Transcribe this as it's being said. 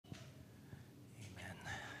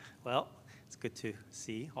Well, it's good to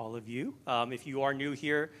see all of you. If you are new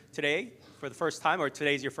here today for the first time, or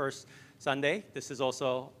today's your first Sunday, this is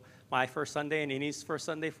also my first Sunday and Ini's first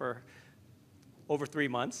Sunday for over 3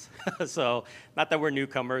 months. So not that we're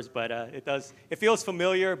newcomers, but it feels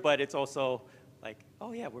familiar, but it's also like,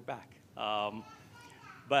 oh yeah, we're back.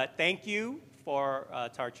 But thank you to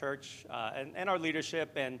our church and our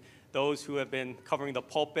leadership and those who have been covering the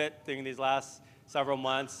pulpit during these last several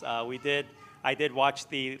months. I did watch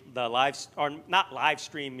the live, or not live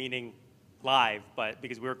stream meaning live, but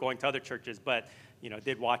because we were going to other churches, but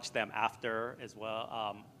did watch them after as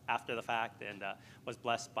well, after the fact, and was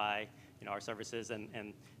blessed by our services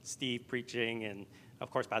and Steve preaching, and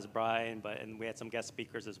of course Pastor Brian, and we had some guest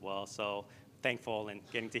speakers as well. So thankful and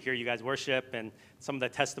getting to hear you guys worship and some of the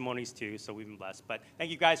testimonies too, so we've been blessed. But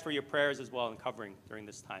thank you guys for your prayers as well and covering during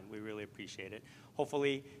this time. We really appreciate it.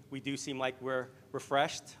 Hopefully we do seem like we're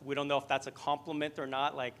refreshed. We don't know if that's a compliment or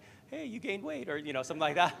not, like, hey, you gained weight, or something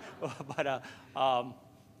like that.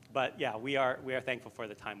 But yeah, we are thankful for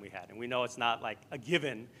the time we had. And we know it's not like a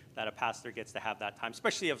given that a pastor gets to have that time,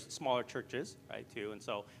 especially of smaller churches, right, too. And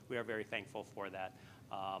so we are very thankful for that.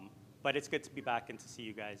 But it's good to be back and to see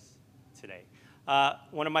you guys today.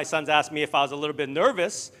 One of my sons asked me if I was a little bit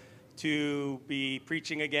nervous to be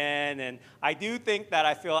preaching again, and I do think that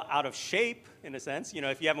I feel out of shape in a sense,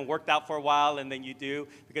 if you haven't worked out for a while and then you do,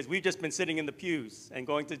 because we've just been sitting in the pews and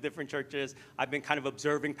going to different churches. I've been kind of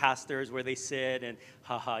observing pastors where they sit and,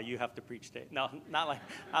 haha, you have to preach today. No, not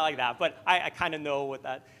like that, but I kind of know what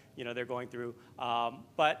that, they're going through.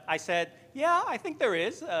 But I said, yeah, I think there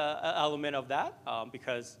is an element of that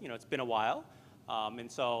because, it's been a while. And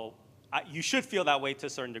so you should feel that way to a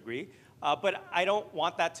certain degree. But I don't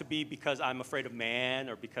want that to be because I'm afraid of man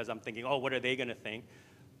or because I'm thinking, oh, what are they going to think?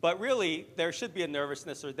 But really, there should be a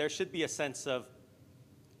nervousness, or there should be a sense of,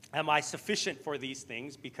 am I sufficient for these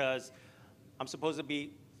things? Because I'm supposed to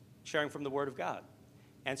be sharing from the Word of God.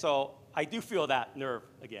 And so I do feel that nerve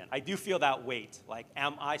again. I do feel that weight. Like,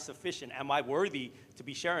 am I sufficient? Am I worthy to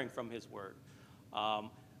be sharing from His Word?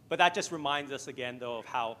 But that just reminds us again, though, of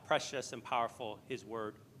how precious and powerful His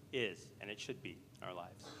Word is, and it should be in our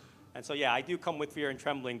lives. And so, yeah, I do come with fear and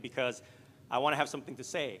trembling because I want to have something to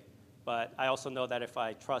say. But I also know that if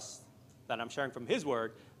I trust that I'm sharing from His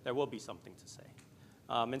Word, there will be something to say.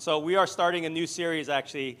 And so we are starting a new series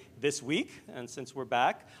actually this week, and since we're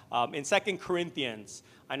back, in 2 Corinthians.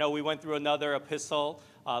 I know we went through another epistle,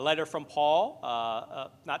 letter from Paul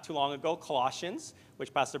not too long ago, Colossians,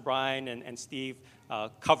 which Pastor Brian and Steve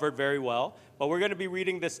covered very well. But we're going to be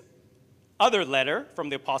reading this other letter from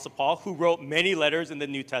the Apostle Paul, who wrote many letters in the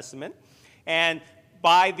New Testament. And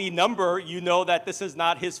by the number, you know that this is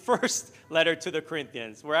not his first letter to the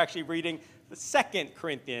Corinthians. We're actually reading the 2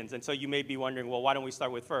 Corinthians. And so you may be wondering, well, why don't we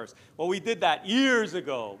start with first? Well, we did that years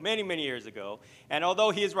ago, many, many years ago. And although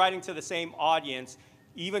he is writing to the same audience,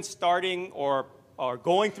 even starting or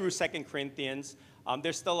going through 2 Corinthians,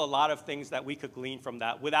 there's still a lot of things that we could glean from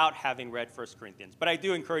that without having read 1 Corinthians. But I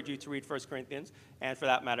do encourage you to read 1 Corinthians, and for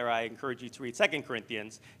that matter, I encourage you to read 2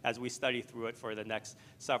 Corinthians as we study through it for the next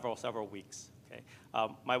several weeks. Okay.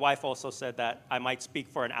 My wife also said that I might speak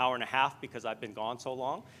for an hour and a half because I've been gone so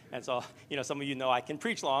long. And so, some of you know I can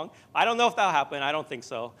preach long. I don't know if that'll happen. I don't think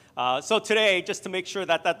so. So today, just to make sure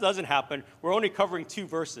that that doesn't happen, we're only covering 2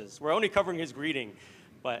 verses. We're only covering his greeting.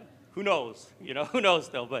 But who knows? Who knows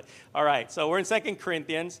still? But all right, so we're in 2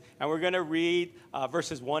 Corinthians, and we're going to read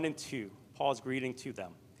verses 1 and 2, Paul's greeting to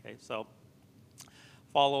them. Okay, so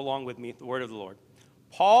follow along with me, the word of the Lord.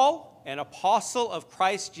 Paul, an apostle of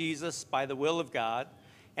Christ Jesus by the will of God,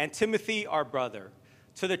 and Timothy, our brother,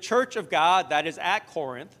 to the church of God that is at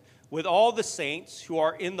Corinth, with all the saints who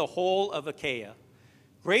are in the whole of Achaia.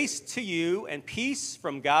 Grace to you and peace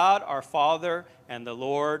from God our Father and the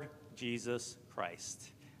Lord Jesus Christ.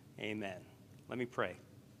 Amen. Let me pray.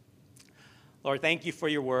 Lord, thank you for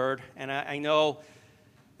your word. And I know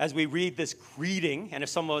as we read this greeting, and if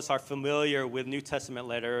some of us are familiar with New Testament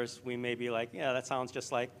letters, we may be like, yeah, that sounds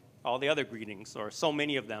just like all the other greetings, or so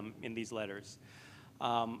many of them in these letters.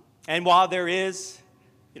 And while there is,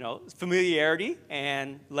 familiarity,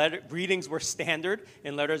 and greetings were standard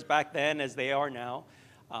in letters back then as they are now,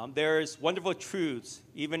 there's wonderful truths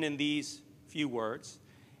even in these few words.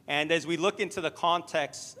 And as we look into the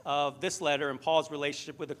context of this letter and Paul's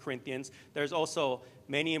relationship with the Corinthians, there's also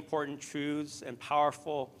many important truths and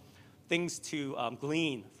powerful things to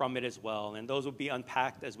glean from it as well. And those will be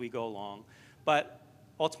unpacked as we go along. But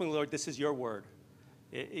ultimately, Lord, this is your word.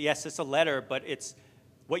 Yes, it's a letter, but it's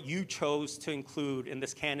what you chose to include in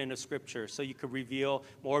this canon of Scripture so you could reveal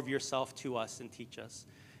more of yourself to us and teach us.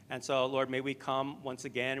 And so, Lord, may we come once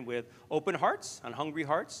again with open hearts and hungry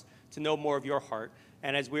hearts to know more of your heart.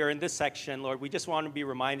 And as we are in this section, Lord, we just want to be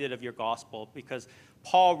reminded of your gospel, because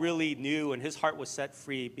Paul really knew and his heart was set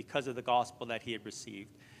free because of the gospel that he had received.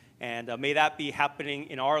 And may that be happening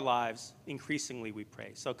in our lives increasingly, we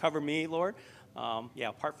pray. So cover me, Lord.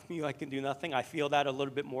 Apart from you, I can do nothing. I feel that a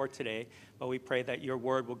little bit more today, but we pray that your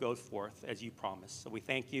word will go forth as you promised. So we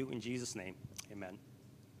thank you in Jesus' name. Amen.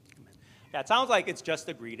 Amen. Yeah, it sounds like it's just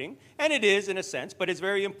a greeting, and it is in a sense, but it's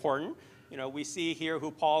very important. You know, we see here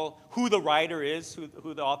who the writer is,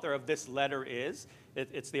 who the author of this letter is.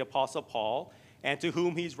 It's the Apostle Paul, and to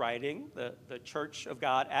whom he's writing, the church of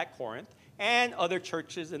God at Corinth, and other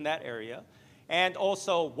churches in that area, and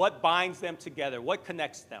also what binds them together, what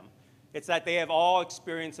connects them. It's that they have all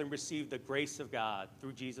experienced and received the grace of God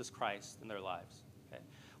through Jesus Christ in their lives. Okay?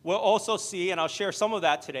 We'll also see, and I'll share some of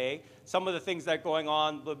that today, some of the things that are going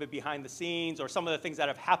on a little bit behind the scenes, or some of the things that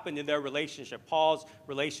have happened in their relationship, Paul's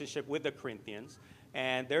relationship with the Corinthians.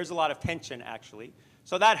 And there's a lot of tension, actually.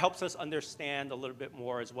 So that helps us understand a little bit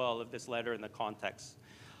more as well of this letter and the context.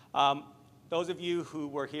 Those of you who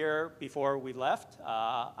were here before we left,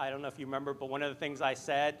 I don't know if you remember, but one of the things I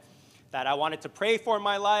said that I wanted to pray for in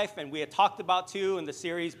my life, and we had talked about too in the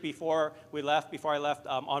series before I left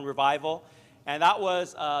on revival, and that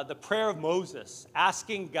was the prayer of Moses,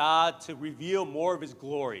 asking God to reveal more of his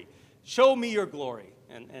glory. Show me your glory.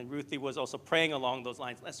 And Ruthie was also praying along those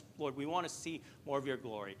lines. Lord, we want to see more of your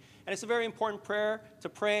glory. And it's a very important prayer to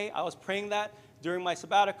pray. I was praying that during my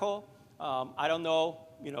sabbatical. I don't know,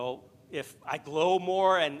 if I glow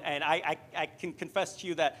more, and I can confess to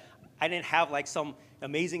you that I didn't have like some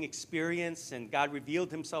amazing experience and God revealed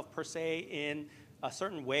himself per se in a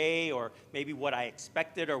certain way, or maybe what I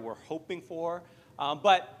expected or were hoping for.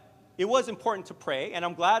 But it was important to pray, and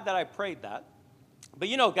I'm glad that I prayed that. But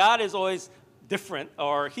God is always different,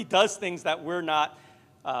 or he does things that we're not,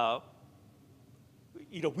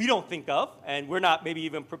 we don't think of, and we're not maybe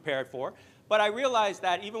even prepared for. But I realized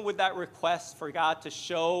that even with that request for God to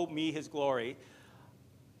show me his glory,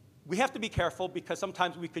 we have to be careful, because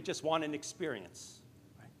sometimes we could just want an experience.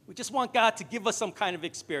 Right? We just want God to give us some kind of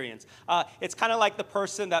experience. It's kind of like the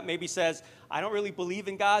person that maybe says, I don't really believe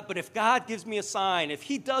in God, but if God gives me a sign, if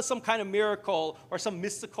he does some kind of miracle or some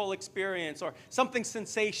mystical experience or something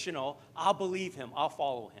sensational, I'll believe him, I'll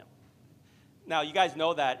follow him. Now, you guys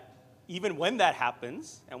know that even when that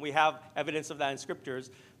happens, and we have evidence of that in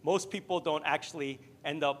scriptures, most people don't actually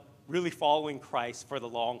end up really following Christ for the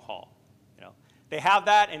long haul. They have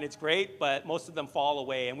that, and it's great, but most of them fall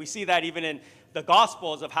away. And we see that even in the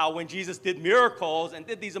Gospels, of how when Jesus did miracles and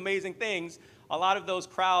did these amazing things, a lot of those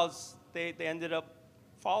crowds, they ended up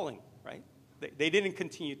falling, right? They didn't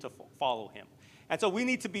continue to follow him. And so we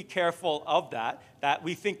need to be careful of that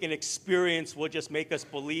we think an experience will just make us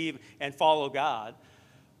believe and follow God.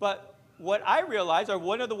 But what I realized, or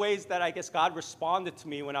one of the ways that I guess God responded to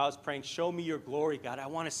me when I was praying, show me your glory, God. I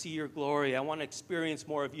want to see your glory. I want to experience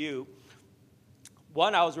more of you.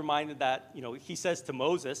 One, I was reminded that, he says to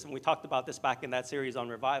Moses, and we talked about this back in that series on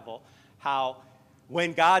revival, how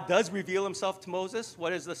when God does reveal himself to Moses,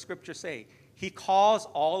 what does the scripture say? He calls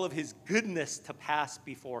all of his goodness to pass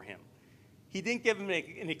before him. He didn't give him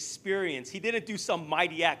an experience. He didn't do some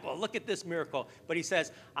mighty act. Well, look at this miracle. But he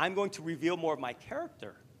says, I'm going to reveal more of my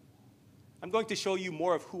character. I'm going to show you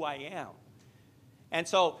more of who I am. And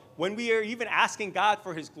so when we are even asking God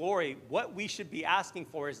for his glory, what we should be asking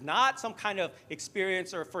for is not some kind of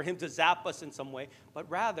experience or for him to zap us in some way, but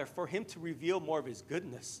rather for him to reveal more of his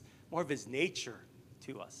goodness, more of his nature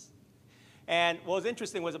to us. And what was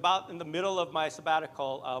interesting was about in the middle of my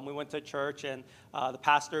sabbatical, we went to church, and the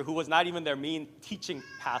pastor, who was not even their main teaching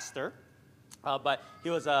pastor, but he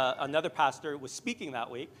was another pastor, was speaking that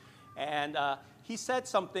week. And he said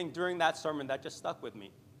something during that sermon that just stuck with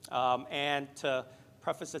me. And to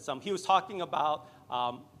preface it he was talking about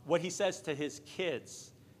what he says to his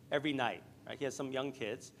kids every night. Right? He has some young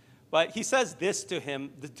kids. But he says this to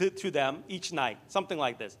them each night, something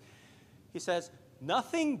like this. He says,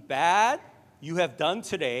 nothing bad you have done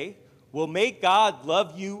today will make God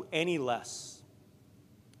love you any less.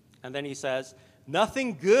 And then he says,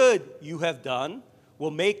 nothing good you have done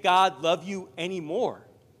will make God love you any more.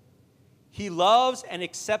 He loves and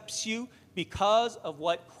accepts you because of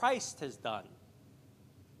what Christ has done.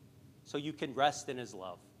 So you can rest in his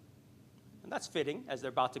love. And that's fitting as they're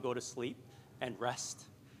about to go to sleep and rest.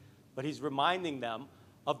 But he's reminding them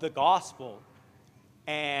of the gospel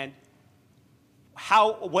and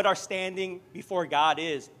what our standing before God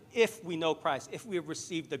is if we know Christ, if we have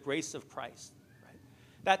received the grace of Christ. Right?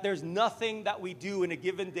 That there's nothing that we do in a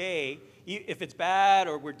given day, if it's bad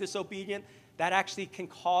or we're disobedient, that actually can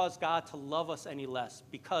cause God to love us any less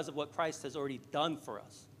because of what Christ has already done for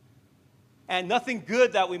us. And nothing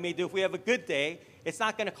good that we may do, if we have a good day, it's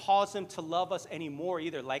not going to cause him to love us anymore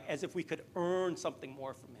either, like as if we could earn something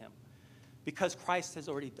more from him, because Christ has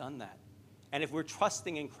already done that. And if we're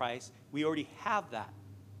trusting in Christ, we already have that.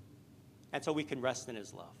 And so we can rest in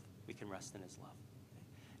his love. We can rest in his love.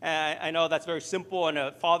 And I know that's very simple, and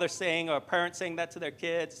a father saying or a parent saying that to their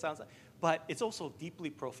kids sounds like, but it's also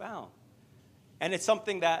deeply profound. And it's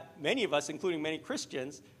something that many of us, including many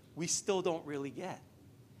Christians, we still don't really get.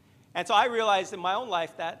 And so I realized in my own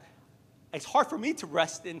life that it's hard for me to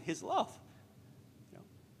rest in his love.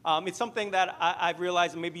 It's something that I've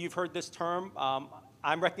realized, and maybe you've heard this term.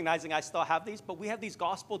 I'm recognizing I still have these, but we have these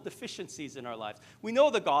gospel deficiencies in our lives. We know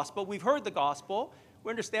the gospel. We've heard the gospel. We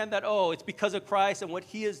understand that, it's because of Christ and what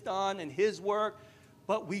he has done and his work,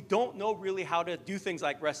 but we don't know really how to do things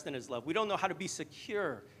like rest in his love. We don't know how to be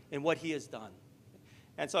secure in what he has done.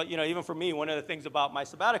 And so, even for me, one of the things about my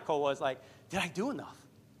sabbatical was like, did I do enough?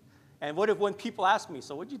 And what if when people ask me,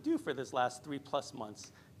 so what did you do for this last 3+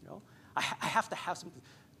 months? I have to have something.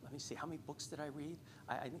 Let me see, how many books did I read?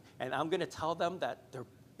 And I'm going to tell them that they're,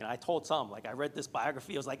 I told some, like I read this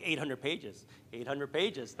biography, it was like 800 pages. 800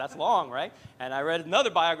 pages, that's long, right? And I read another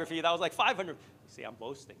biography that was like 500. See, I'm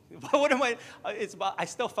boasting. But what am I, it's about, I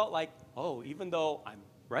still felt like, even though I'm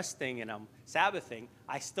resting and I'm Sabbathing,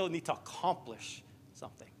 I still need to accomplish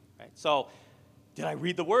something, right? So, did I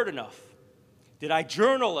read the word enough? Did I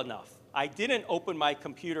journal enough? I didn't open my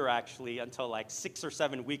computer, actually, until like 6 or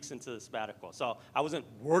 7 weeks into the sabbatical. So I wasn't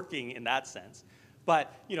working in that sense.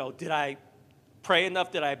 But, did I pray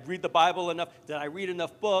enough? Did I read the Bible enough? Did I read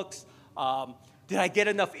enough books? Did I get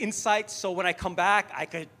enough insights so when I come back, I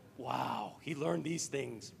could, wow, he learned these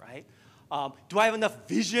things, right? Do I have enough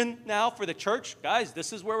vision now for the church? Guys,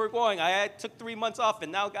 this is where we're going. I took 3 months off,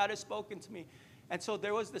 and now God has spoken to me. And so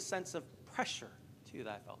there was this sense of pressure, too,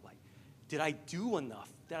 that I felt like. Did I do enough?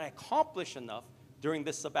 Did I accomplish enough during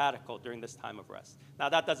this sabbatical, during this time of rest? Now,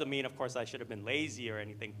 that doesn't mean, of course, I should have been lazy or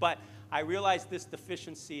anything, but I realized this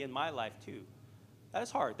deficiency in my life, too. That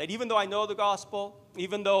is hard. That even though I know the gospel,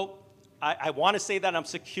 even though I want to say that I'm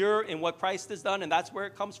secure in what Christ has done, and that's where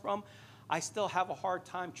it comes from, I still have a hard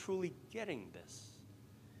time truly getting this.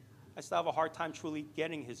 I still have a hard time truly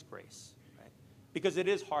getting his grace, right? Because it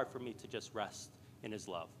is hard for me to just rest in his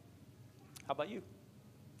love. How about you?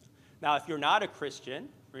 Now, if you're not a Christian,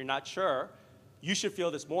 or you're not sure, you should feel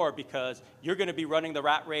this more because you're going to be running the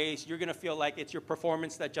rat race. You're going to feel like it's your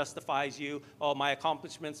performance that justifies you. Oh, my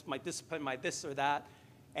accomplishments, my discipline, my this or that.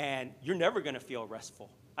 And you're never going to feel restful.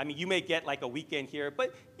 I mean, you may get like a weekend here,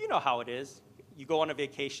 but you know how it is. You go on a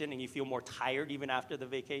vacation and you feel more tired even after the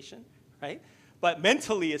vacation, right? But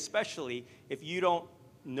mentally, especially, if you don't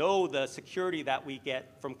know the security that we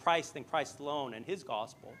get from Christ and Christ alone and his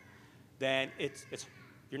gospel, then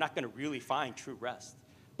you're not going to really find true rest.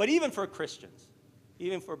 But even for Christians,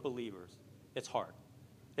 even for believers, it's hard.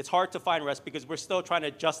 It's hard to find rest because we're still trying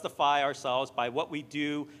to justify ourselves by what we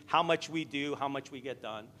do, how much we get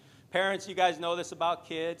done. Parents, you guys know this about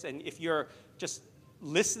kids, and if you're just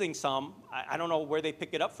listening some, I don't know where they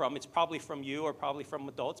pick it up from. It's probably from you or probably from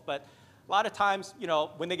adults, but a lot of times,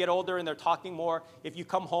 when they get older and they're talking more, if you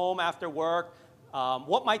come home after work,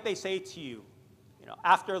 what might they say to you?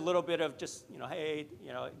 After a little bit of just, hey,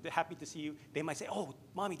 happy to see you, they might say, oh,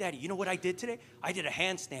 mommy, daddy, you know what I did today? I did a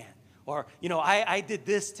handstand. Or, I did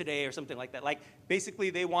this today or something like that. Like, basically,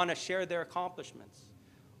 they want to share their accomplishments.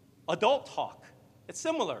 Adult talk, it's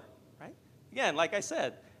similar, right? Again, like I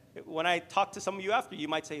said, when I talk to some of you after, you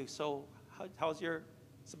might say, so how's your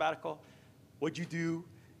sabbatical? What'd you do?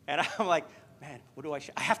 And I'm like, man, what do I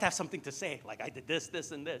have to have something to say. Like, I did this,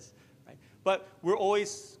 this, and this. Right? But we're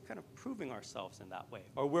always kind of proving ourselves in that way,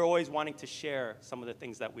 or we're always wanting to share some of the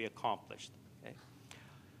things that we accomplished. Okay?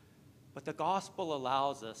 But the gospel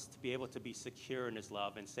allows us to be able to be secure in his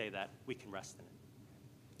love and say that we can rest in it.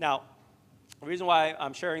 Now, the reason why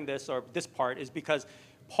I'm sharing this, or this part, is because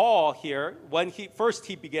Paul here, when he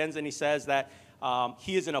begins and he says that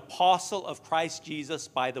he is an apostle of Christ Jesus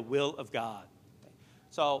by the will of God. Okay?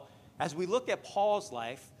 So as we look at Paul's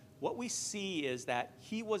life, what we see is that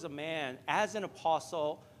he was a man, as an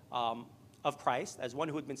apostle of Christ, as one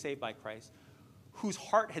who had been saved by Christ, whose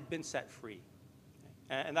heart had been set free.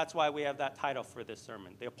 And that's why we have that title for this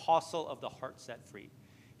sermon, the apostle of the heart set free.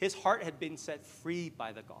 His heart had been set free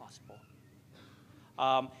by the gospel.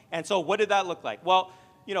 And so what did that look like? Well,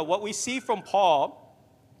 what we see from Paul,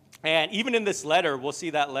 and even in this letter, we'll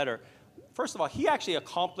see that letter. First of all, he actually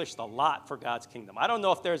accomplished a lot for God's kingdom. I don't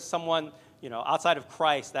know if there's someone outside of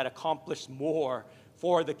Christ that accomplished more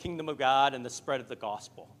for the kingdom of God and the spread of the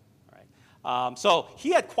gospel. So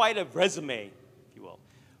he had quite a resume, if you will.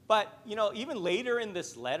 But, even later in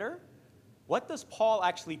this letter, what does Paul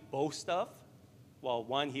actually boast of? Well,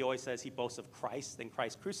 one, he always says he boasts of Christ and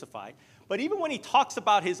Christ crucified. But even when he talks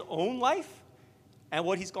about his own life and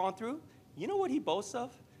what he's gone through, you know what he boasts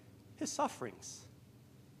of? His sufferings,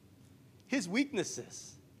 his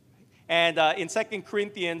weaknesses. And in 2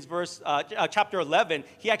 Corinthians chapter 11,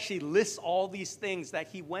 he actually lists all these things that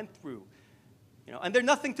he went through. And they're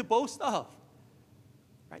nothing to boast of.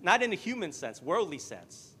 Right? Not in a human sense, worldly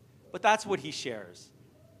sense. But that's what he shares.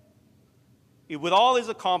 With all his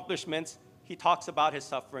accomplishments, he talks about his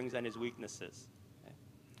sufferings and his weaknesses. Okay?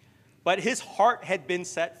 But his heart had been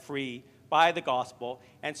set free by the gospel,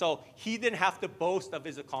 and so he didn't have to boast of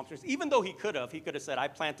his accomplishments, even though he could have. He could have said, I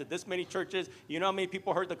planted this many churches. You know how many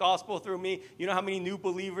people heard the gospel through me? You know how many new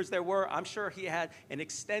believers there were? I'm sure he had an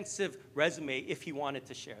extensive resume if he wanted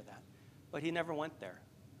to share that. But he never went there,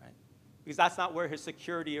 right? Because that's not where his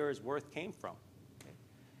security or his worth came from. Okay?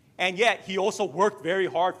 And yet, he also worked very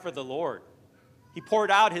hard for the Lord. He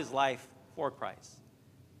poured out his life for Christ.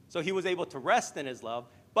 So he was able to rest in his love,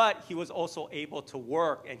 but he was also able to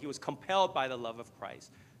work, and he was compelled by the love of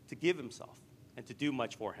Christ to give himself and to do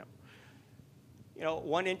much for him.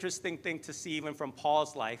 One interesting thing to see even from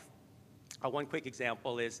Paul's life, one quick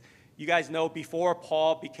example is, you guys know before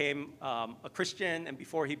Paul became a Christian and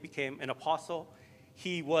before he became an apostle,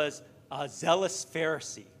 he was a zealous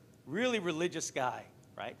Pharisee, really religious guy,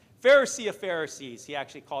 right? Pharisee of Pharisees, he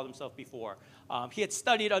actually called himself before. He had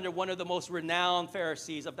studied under one of the most renowned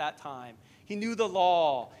Pharisees of that time. He knew the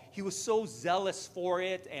law. He was so zealous for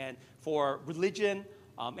it and for religion,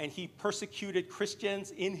 and he persecuted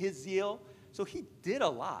Christians in his zeal. So he did a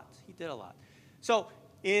lot. He did a lot. So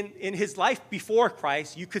in his life before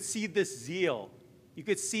Christ, you could see this zeal. You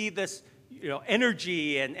could see this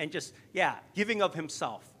energy and just, giving of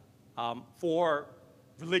himself for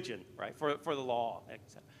religion, right, for the law,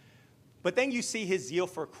 etc. But then you see his zeal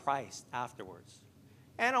for Christ afterwards.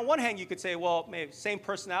 And on one hand, you could say, well, maybe same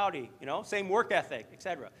personality, same work ethic,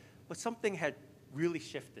 etc. But something had really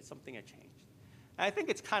shifted. Something had changed. And I think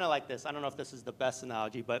it's kind of like this. I don't know if this is the best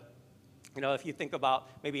analogy, but, if you think about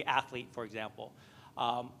maybe athlete, for example,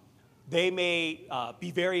 they may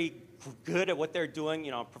be very good at what they're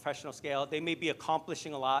doing, on a professional scale. They may be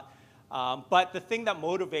accomplishing a lot. But the thing that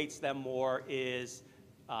motivates them more is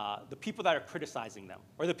the people that are criticizing them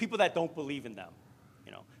or the people that don't believe in them.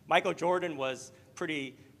 Michael Jordan was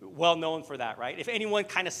pretty well known for that, right? If anyone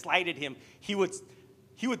kind of slighted him, he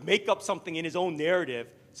would make up something in his own narrative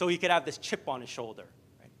so he could have this chip on his shoulder,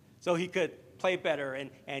 right? So he could play better,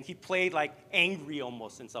 and he played like angry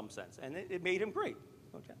almost in some sense, and it made him great.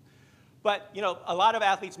 Okay. But a lot of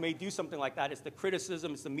athletes may do something like that. It's the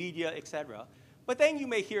criticism, it's the media, etc. But then you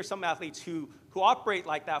may hear some athletes who operate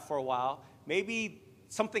like that for a while. Maybe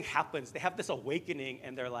something happens. They have this awakening,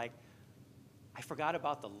 and they're like, I forgot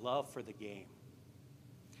about the love for the game.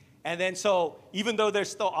 And then so even though they're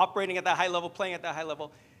still operating at that high level, playing at that high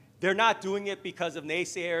level, they're not doing it because of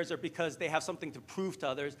naysayers or because they have something to prove to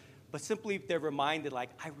others, but simply they're reminded,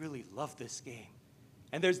 like, I really love this game.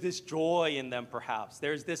 And there's this joy in them, perhaps.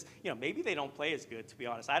 There's this, maybe they don't play as good, to be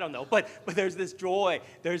honest. I don't know. But there's this joy.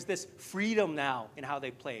 There's this freedom now in how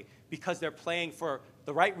they play because they're playing for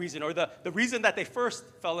the right reason or the reason that they first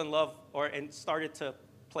fell in love and started to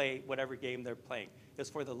play whatever game they're playing. It's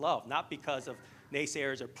for the love, not because of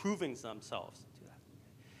naysayers or proving themselves to that.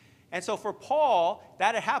 And so for Paul,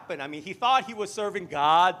 that had happened. I mean, he thought he was serving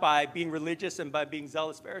God by being religious and by being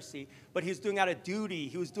zealous Pharisee, but he was doing it out of duty.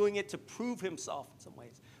 He was doing it to prove himself in some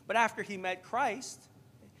ways. But after he met Christ,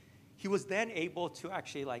 he was then able to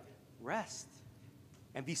actually rest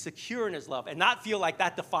and be secure in his love and not feel like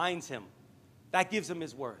that defines him. That gives him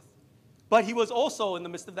his worth. But he was also, in the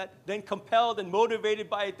midst of that, then compelled and motivated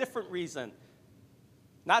by a different reason.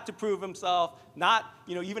 Not to prove himself, not,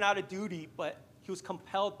 even out of duty, but he was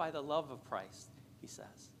compelled by the love of Christ, he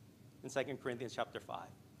says, in 2 Corinthians chapter 5.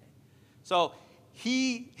 So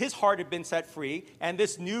his heart had been set free, and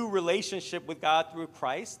this new relationship with God through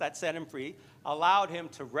Christ that set him free allowed him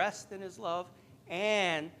to rest in his love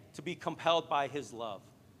and to be compelled by his love,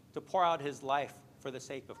 to pour out his life for the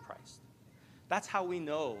sake of Christ. That's how we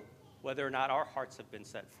know whether or not our hearts have been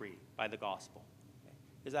set free by the gospel. Okay?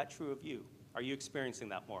 Is that true of you? Are you experiencing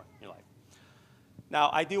that more in your life? Now,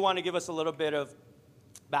 I do want to give us a little bit of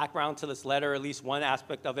background to this letter, at least one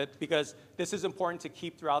aspect of it, because this is important to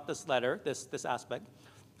keep throughout this letter, this aspect.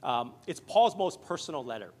 It's Paul's most personal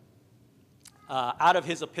letter. Out of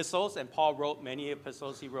his epistles, and Paul wrote many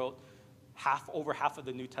epistles, he wrote over half of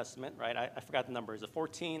the New Testament, right? I forgot the number. Is it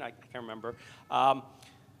 14? I can't remember.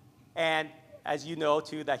 And as you know,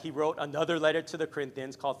 too, that he wrote another letter to the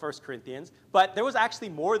Corinthians called 1 Corinthians. But there was actually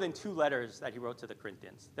more than 2 letters that he wrote to the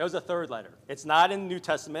Corinthians. There was a third letter. It's not in the New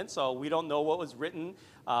Testament, so we don't know what was written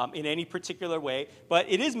in any particular way. But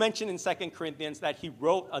it is mentioned in 2 Corinthians that he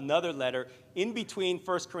wrote another letter in between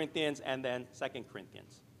 1 Corinthians and then 2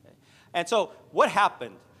 Corinthians. Okay? And so what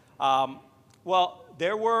happened? Well,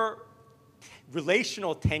 there were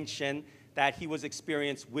relational tension that he was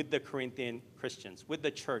experienced with the Corinthian Christians, with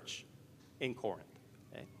the church in Corinth.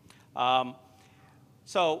 Okay?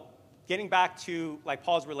 So getting back to like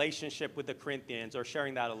Paul's relationship with the Corinthians, or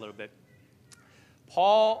sharing that a little bit,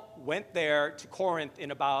 Paul went there to Corinth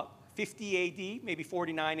in about 50 AD, maybe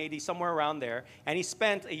 49 AD, somewhere around there, and he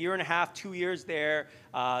spent a year and a half, 2 years there.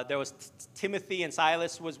 There was Timothy and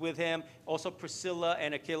Silas was with him, also Priscilla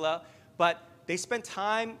and Aquila, but they spent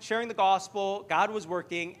time sharing the gospel. God was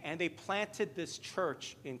working, and they planted this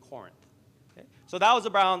church in Corinth. Okay? So that was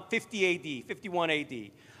around 50 AD, 51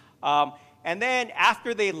 AD. And then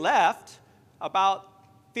after they left, about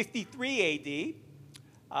 53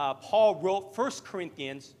 AD, Paul wrote 1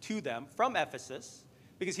 Corinthians to them from Ephesus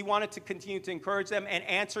because he wanted to continue to encourage them and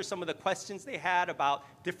answer some of the questions they had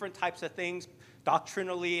about different types of things,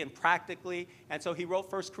 doctrinally and practically. And so he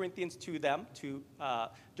wrote 1 Corinthians to them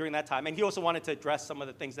during that time. And he also wanted to address some of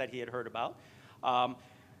the things that he had heard about.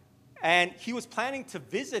 And he was planning to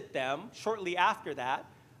visit them shortly after that.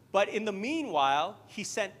 But in the meanwhile, he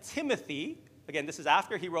sent Timothy. Again, this is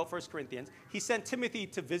after he wrote 1 Corinthians. He sent Timothy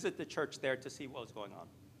to visit the church there to see what was going on.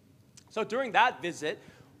 So during that visit,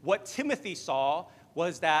 what Timothy saw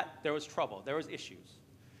was that there was trouble. There was issues.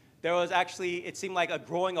 There was actually, it seemed like a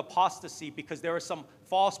growing apostasy because there were some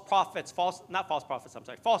false apostles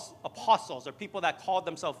or people that called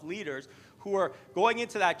themselves leaders who were going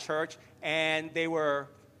into that church, and they were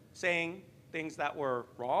saying things that were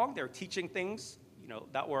wrong. They were teaching things,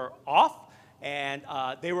 that were off. And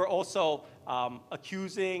they were also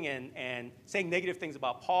accusing and saying negative things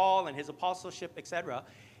about Paul and his apostleship, etc.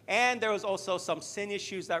 And there was also some sin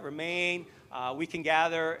issues that remain. We can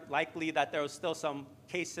gather likely that there was still some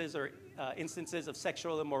cases or instances of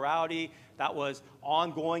sexual immorality that was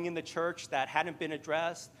ongoing in the church that hadn't been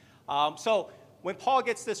addressed. So when Paul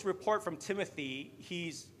gets this report from Timothy,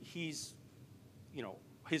 he's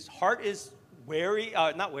his heart is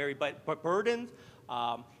not wary, but burdened.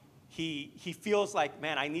 He feels like,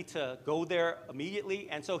 man, I need to go there immediately.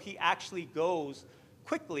 And so he actually goes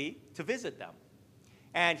quickly to visit them.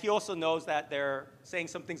 And he also knows that they're saying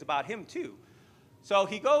some things about him too. So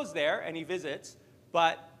he goes there and he visits,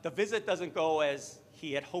 but the visit doesn't go as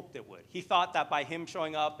he had hoped it would. He thought that by him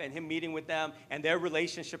showing up and him meeting with them and their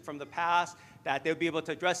relationship from the past, that they'll be able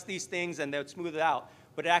to address these things and they'll smooth it out.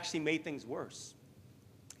 But it actually made things worse.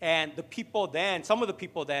 And some of the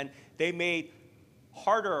people then, they made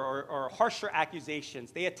harder or harsher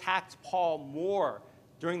accusations. They attacked Paul more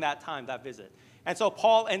during that time, that visit. And so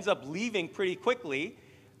Paul ends up leaving pretty quickly,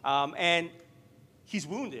 and he's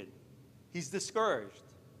wounded. He's discouraged.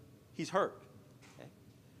 He's hurt. Okay?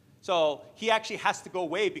 So he actually has to go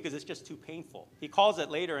away because it's just too painful. He calls it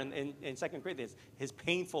later in 2 Corinthians his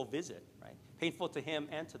painful visit, right? Painful to him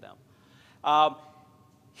and to them.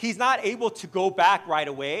 He's not able to go back right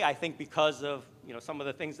away, I think, because of some of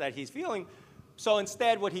the things that he's feeling. So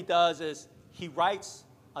instead, what he does is he writes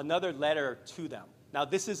another letter to them. Now,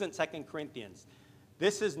 this isn't 2 Corinthians.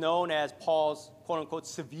 This is known as Paul's, quote-unquote,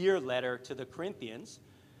 severe letter to the Corinthians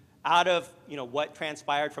out of, what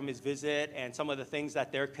transpired from his visit and some of the things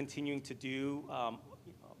that they're continuing to do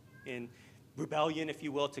in rebellion, if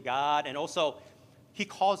you will, to God. And also, he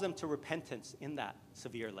calls them to repentance in that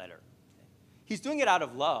severe letter. He's doing it out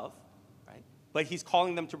of love, right? But he's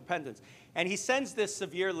calling them to repentance. And he sends this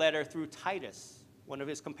severe letter through Titus, one of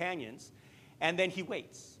his companions, and then he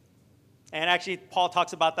waits. And actually, Paul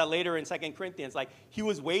talks about that later in 2 Corinthians. Like, he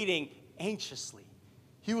was waiting anxiously.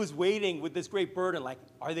 He was waiting with this great burden, like,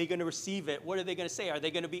 are they going to receive it? What are they going to say? Are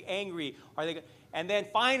they going to be angry? And then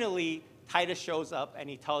finally, Titus shows up, and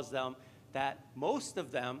he tells them that most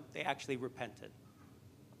of them, they actually repented.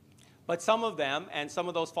 But some of them, and some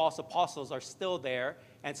of those false apostles are still there,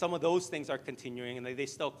 and some of those things are continuing, and they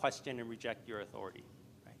still question and reject your authority.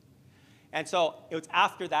 Right? And so it was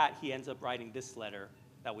after that he ends up writing this letter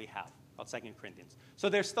that we have, called 2 Corinthians. So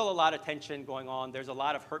there's still a lot of tension going on. There's a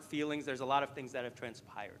lot of hurt feelings. There's a lot of things that have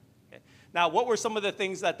transpired. Okay? Now, what were some of the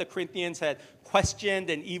things that the Corinthians had questioned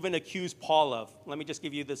and even accused Paul of? Let me just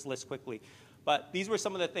give you this list quickly. But these were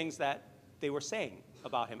some of the things that they were saying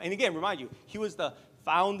about him. And again, remind you, he was the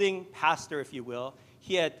founding pastor, if you will.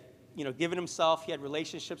 He had given himself. He had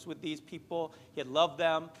relationships with these people. He had loved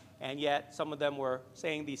them. and yet some of them were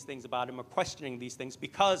saying these things about him or questioning these things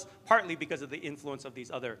partly because of the influence of these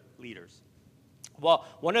other leaders. Well,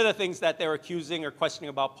 one of the things that they were accusing or questioning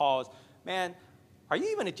about Paul is, man, are you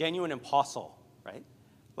even a genuine apostle, right?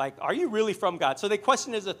 Like, are you really from God? So they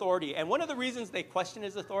question his authority. And one of the reasons they question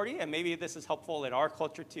his authority, and maybe this is helpful in our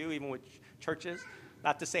culture too, even with churches,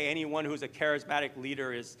 not to say anyone who's a charismatic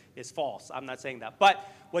leader is false. I'm not saying that. But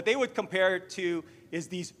what they would compare it to is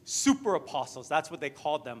these super apostles. That's what they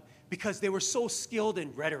called them, because they were so skilled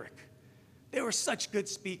in rhetoric. They were such good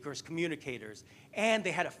speakers, communicators, and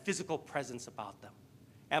they had a physical presence about them.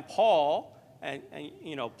 And Paul,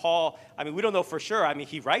 Paul, I mean, we don't know for sure. I mean,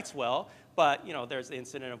 he writes well, but, there's the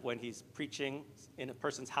incident of when he's preaching in a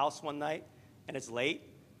person's house one night, and it's late.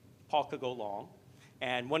 Paul could go long.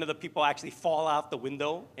 And one of the people actually fall out the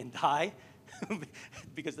window and die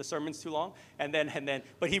because the sermon's too long.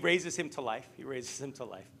 But he raises him to life. He raises him to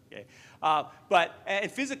life. Okay.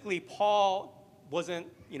 And physically, Paul wasn't,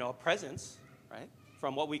 a presence, right,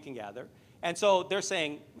 from what we can gather. And so they're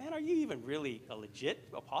saying, man, are you even really a legit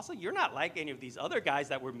apostle? You're not like any of these other guys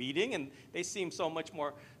that we're meeting, and they seem so much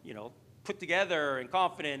more, put together and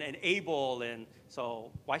confident and able, and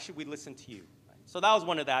so why should we listen to you? Right? So that was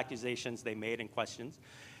one of the accusations they made and questions.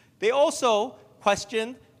 They also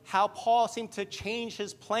questioned how Paul seemed to change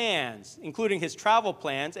his plans, including his travel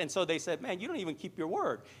plans, and so they said, man, you don't even keep your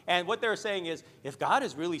word. And what they're saying is, if God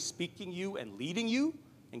is really speaking you and leading you,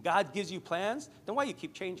 and God gives you plans, then why do you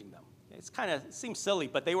keep changing them? It seems silly,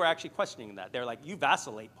 but they were actually questioning that. They're like, you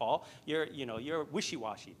vacillate, Paul. You're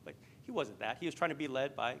wishy-washy. But he wasn't that. He was trying to be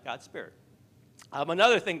led by God's Spirit.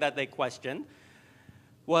 Another thing that they questioned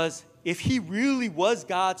was, if he really was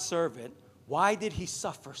God's servant, why did he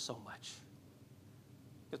suffer so much?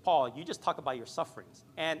 Because, Paul, you just talk about your sufferings.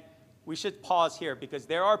 And we should pause here, because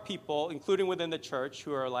there are people, including within the church,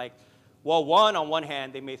 who are like, well, on one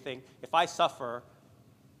hand, they may think, if I suffer,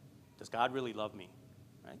 does God really love me?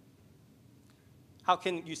 How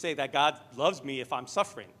can you say that God loves me if I'm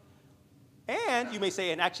suffering? And you may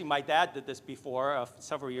say, and actually my dad did this before,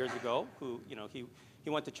 several years ago, who, he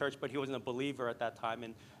went to church, but he wasn't a believer at that time.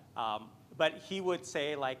 And but he would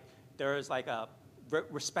say, like, there's like a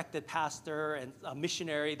respected pastor and a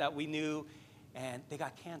missionary that we knew, and they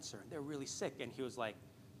got cancer, and they're really sick. And he was like,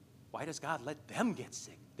 why does God let them get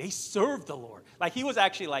sick? They serve the Lord. Like, he was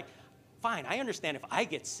actually like, fine, I understand if I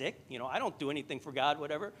get sick, I don't do anything for God,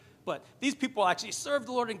 whatever. But these people actually serve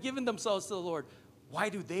the Lord and given themselves to the Lord. Why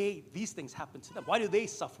do these things happen to them? Why do they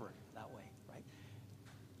suffer that way, right?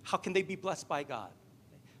 How can they be blessed by God?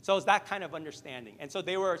 So it's that kind of understanding. And so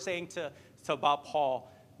they were saying to about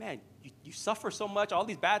Paul, man, you suffer so much, all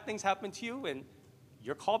these bad things happen to you, and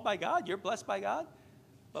you're called by God, you're blessed by God.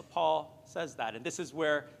 But Paul says that, and this is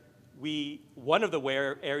where one of the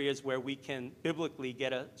areas where we can biblically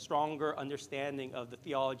get a stronger understanding of the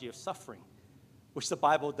theology of suffering, which the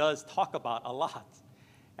Bible does talk about a lot.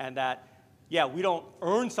 And that, we don't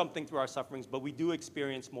earn something through our sufferings, but we do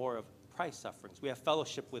experience more of Christ's sufferings. We have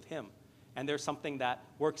fellowship with him. And there's something that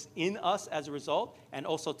works in us as a result, and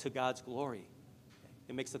also to God's glory.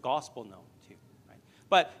 It makes the gospel known too. Right?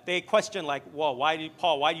 But they question, like, well, why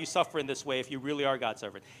do you suffer in this way if you really are God's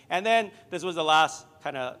servant? And then this was the last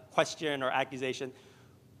kind of question or accusation.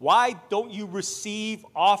 Why don't you receive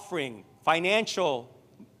offering, financial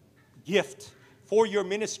gift for your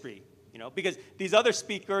ministry? Because these other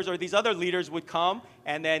speakers or these other leaders would come,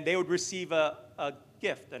 and then they would receive a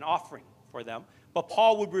gift, an offering for them. But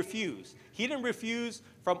Paul would refuse. He didn't refuse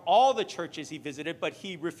from all the churches he visited, but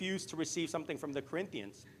he refused to receive something from the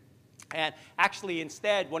Corinthians. And actually,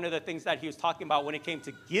 instead, one of the things that he was talking about when it came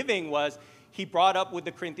to giving was he brought up with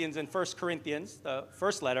the Corinthians in 1 Corinthians, the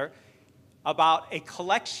first letter, about a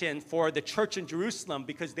collection for the church in Jerusalem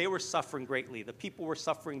because they were suffering greatly. The people were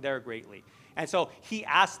suffering there greatly. And so he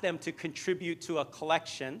asked them to contribute to a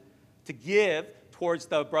collection to give towards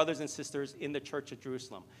the brothers and sisters in the church of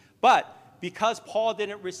Jerusalem. But because Paul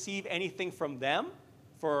didn't receive anything from them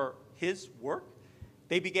for his work,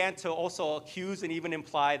 they began to also accuse and even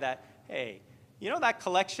imply that, hey, that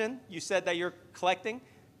collection you said that you're collecting?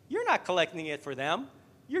 You're not collecting it for them.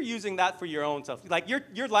 You're using that for your own self. Like,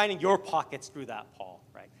 you're lining your pockets through that, Paul,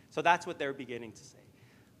 right? So that's what they're beginning to say.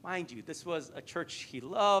 Mind you, this was a church he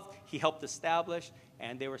loved, he helped establish,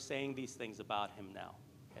 and they were saying these things about him now.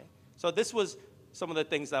 Okay? So this was some of the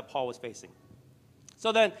things that Paul was facing.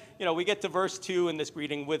 So then, we get to verse 2 in this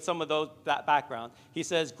greeting with some of that background. He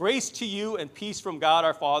says, grace to you and peace from God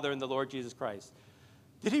our Father and the Lord Jesus Christ.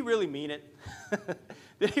 Did he really mean it?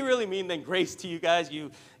 Did he really mean then grace to you guys,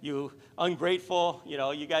 you ungrateful,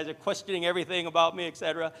 you guys are questioning everything about me,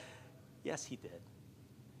 etc.? Yes, he did.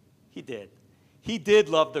 He did. he did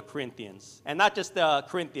love the Corinthians. And not just the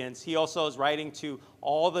Corinthians, he also is writing to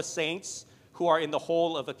all the saints who are in the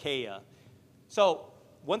whole of Achaia. So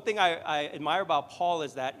one thing I admire about Paul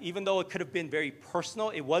is that even though it could have been very personal,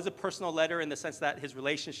 it was a personal letter in the sense that his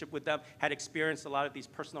relationship with them had experienced a lot of these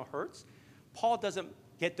personal hurts. Paul doesn't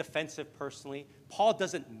get defensive personally. Paul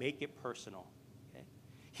doesn't make it personal. Okay?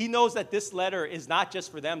 He knows that this letter is not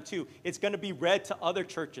just for them too. It's going to be read to other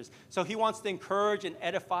churches. So he wants to encourage and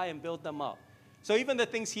edify and build them up. So even the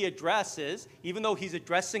things he addresses, even though he's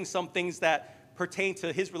addressing some things that pertain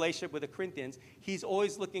to his relationship with the Corinthians, he's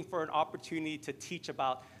always looking for an opportunity to teach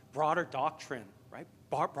about broader doctrine, right?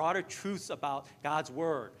 Broader truths about God's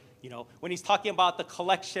word. You know, when he's talking about the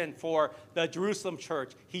collection for the Jerusalem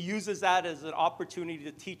church, he uses that as an opportunity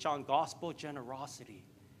to teach on gospel generosity.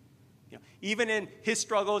 You know, even in his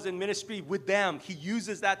struggles in ministry with them, he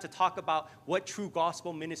uses that to talk about what true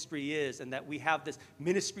gospel ministry is and that we have this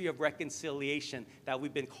ministry of reconciliation that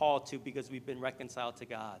we've been called to because we've been reconciled to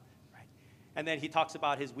God. Right? And then he talks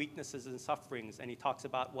about his weaknesses and sufferings, and he talks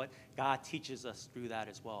about what God teaches us through that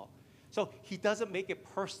as well. So he doesn't make it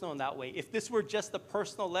personal in that way. If this were just a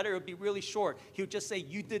personal letter, it would be really short. He would just say,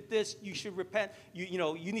 you did this, you should repent, you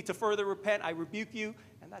need to further repent, I rebuke you,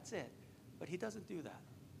 and that's it. But he doesn't do that.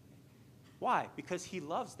 Why? Because he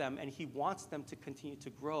loves them and he wants them to continue to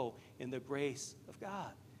grow in the grace of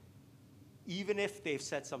God, even if they've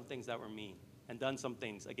said some things that were mean and done some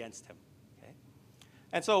things against him. Okay?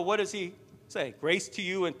 And so what does he say? Grace to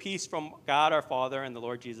you and peace from God our Father and the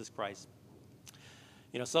Lord Jesus Christ.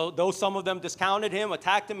 You know, so though some of them discounted him,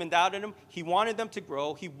 attacked him, and doubted him, he wanted them to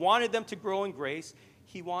grow. He wanted them to grow in grace.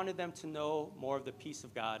 He wanted them to know more of the peace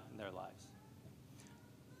of God in their lives.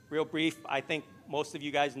 Real brief, I think most of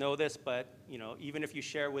you guys know this, but you know, even if you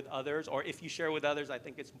share with others, or if you share with others, I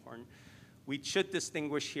think it's important. We should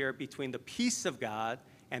distinguish here between the peace of God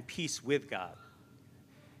and peace with God.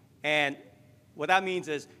 And what that means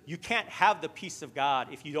is you can't have the peace of God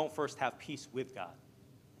if you don't first have peace with God.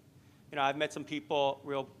 You know, I've met some people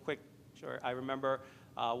real quick. Sure, I remember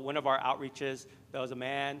one of our outreaches, there was a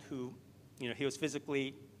man who, you know, he was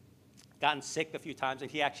physically gotten sick a few times,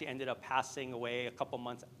 and he actually ended up passing away a couple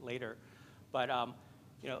months later. But,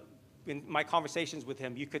 you know, in my conversations with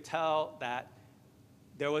him, you could tell that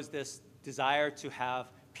there was this desire to have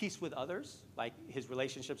peace with others, like his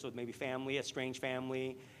relationships with maybe family, estranged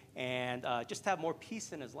family, and just have more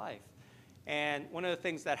peace in his life. And one of the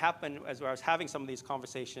things that happened as I was having some of these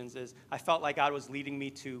conversations is I felt like God was leading me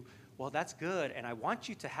to, well, that's good, and I want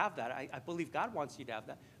you to have that. I believe God wants you to have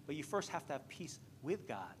that, but you first have to have peace with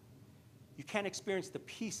God. You can't experience the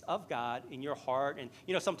peace of God in your heart. And,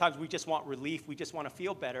 you know, sometimes we just want relief. We just want to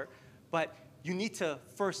feel better. But you need to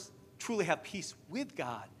first truly have peace with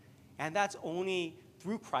God. And that's only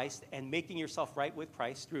through Christ and making yourself right with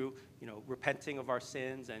Christ through, you know, repenting of our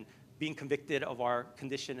sins and being convicted of our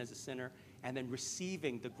condition as a sinner, and then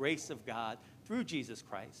receiving the grace of God through Jesus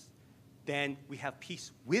Christ. Then we have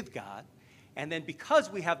peace with God. And then because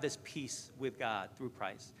we have this peace with God through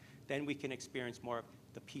Christ, then we can experience more of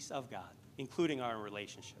the peace of God, including our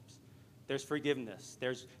relationships. There's forgiveness.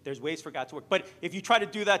 There's ways for God to work. But if you try to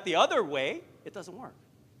do that the other way, it doesn't work.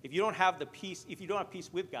 If you don't have the peace, if you don't have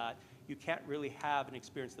peace with God, you can't really have and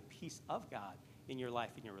experience the peace of God in your life,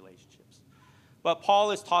 in your relationships. But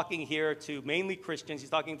Paul is talking here to mainly Christians. He's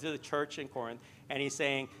talking to the church in Corinth, and he's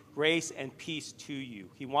saying, grace and peace to you.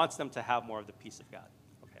 He wants them to have more of the peace of God.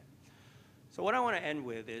 Okay. So what I want to end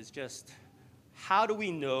with is just, how do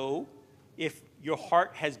we know if your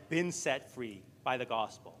heart has been set free by the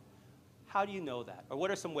gospel? How do you know that? Or what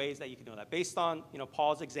are some ways that you can know that? Based on, you know,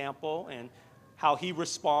 Paul's example and how he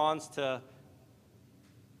responds to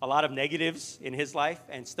a lot of negatives in his life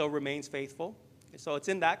and still remains faithful. So it's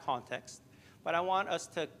in that context. But I want us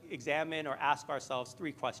to examine or ask ourselves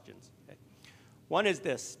 3 questions. Okay? One is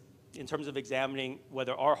this, in terms of examining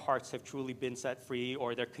whether our hearts have truly been set free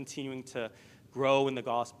or they're continuing to grow in the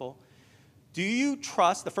gospel. Do you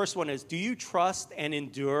trust, the first one is, do you trust and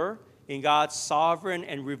endure in God's sovereign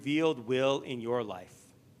and revealed will in your life?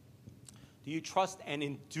 Do you trust and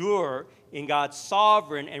endure in God's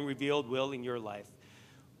sovereign and revealed will in your life?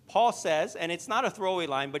 Paul says, and it's not a throwaway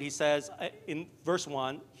line, but he says in verse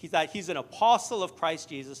 1, he's an apostle of Christ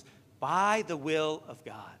Jesus by the will of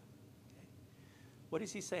God. Okay. What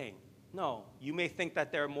is he saying? No, you may think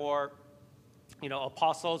that there are more, you know,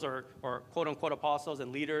 apostles or quote-unquote apostles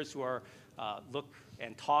and leaders who are look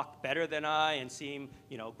and talk better than I and seem,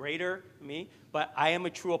 you know, greater than me, but I am a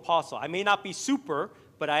true apostle. I may not be super,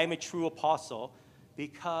 but I am a true apostle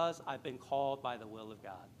because I've been called by the will of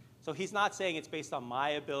God. So he's not saying it's based on my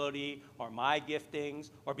ability or my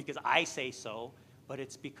giftings or because I say so, but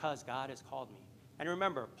it's because God has called me. And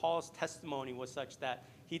remember, Paul's testimony was such that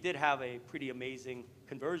he did have a pretty amazing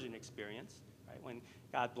conversion experience, right? When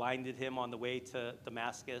God blinded him on the way to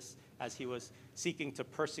Damascus as he was seeking to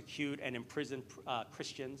persecute and imprison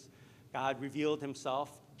Christians. God revealed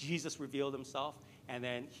himself, Jesus revealed himself, and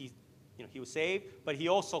then he was saved, but he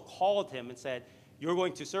also called him and said, you're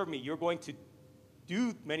going to serve me, you're going to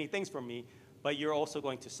do many things for me, but you're also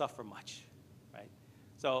going to suffer much, right?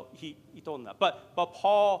 So he told him that. But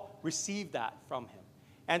Paul received that from him.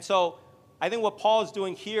 And so I think what Paul is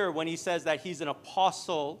doing here when he says that he's an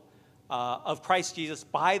apostle of Christ Jesus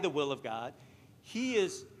by the will of God, he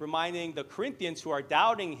is reminding the Corinthians who are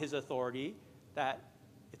doubting his authority that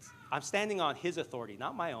I'm standing on his authority,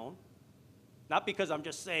 not my own. Not because I'm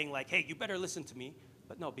just saying like, hey, you better listen to me.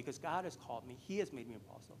 But no, because God has called me. He has made me an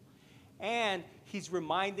apostle. And he's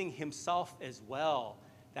reminding himself as well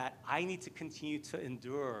that I need to continue to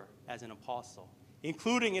endure as an apostle,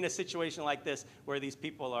 including in a situation like this where these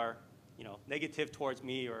people are, negative towards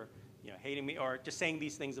me or, hating me or just saying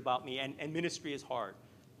these things about me, and ministry is hard.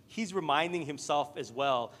 He's reminding himself as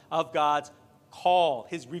well of God's call,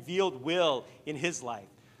 his revealed will in his life.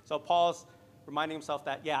 So Paul's reminding himself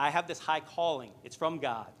that, I have this high calling. It's from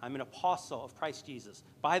God. I'm an apostle of Christ Jesus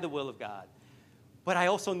by the will of God. But I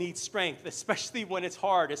also need strength, especially when it's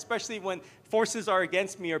hard, especially when forces are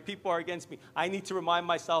against me or people are against me. I need to remind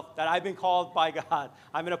myself that I've been called by God.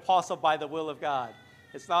 I'm an apostle by the will of God.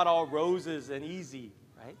 It's not all roses and easy,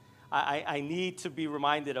 right? I need to be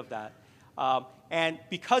reminded of that. And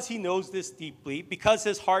because he knows this deeply, because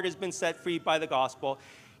his heart has been set free by the gospel,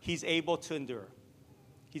 he's able to endure.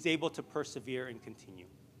 He's able to persevere and continue.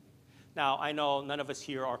 Now, I know none of us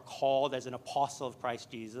here are called as an apostle of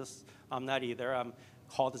Christ Jesus. I'm not either. I'm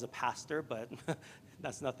called as a pastor, but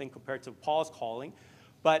that's nothing compared to Paul's calling.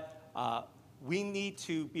 But we need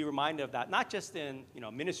to be reminded of that, not just in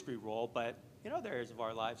ministry role, but in other areas of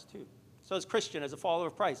our lives too. So as Christian, as a follower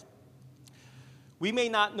of Christ, we may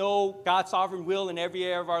not know God's sovereign will in every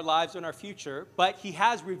area of our lives or in our future, but he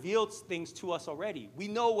has revealed things to us already. We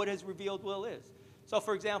know what his revealed will is. So,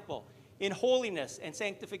 for example, in holiness and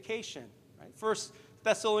sanctification, right? 1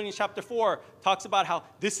 Thessalonians chapter 4 talks about how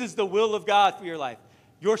this is the will of God for your life,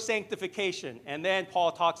 your sanctification. And then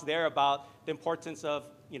Paul talks there about the importance of,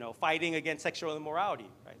 fighting against sexual immorality,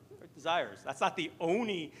 right? Or desires. That's not the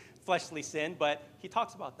only fleshly sin, but he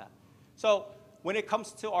talks about that. So when it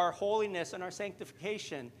comes to our holiness and our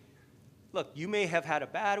sanctification, look, you may have had a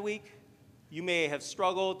bad week. You may have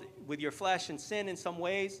struggled with your flesh and sin in some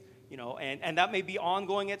ways. And that may be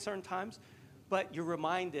ongoing at certain times, but you're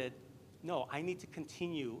reminded, no, I need to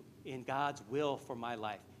continue in God's will for my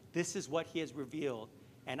life. This is what he has revealed,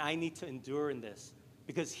 and I need to endure in this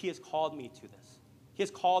because he has called me to this. He has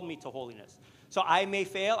called me to holiness. So I may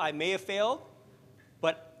fail, I may have failed,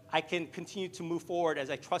 but I can continue to move forward as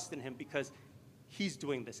I trust in him because he's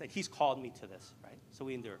doing this, and he's called me to this, right? So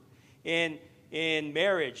we endure. In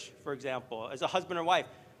marriage, for example, as a husband or wife,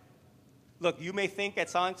 look, you may think at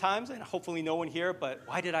some times, and hopefully no one here, but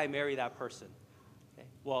why did I marry that person? Okay.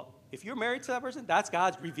 Well, if you're married to that person, that's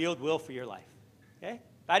God's revealed will for your life. Okay?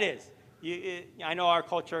 That is. I know our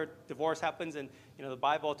culture, divorce happens, and the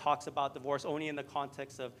Bible talks about divorce only in the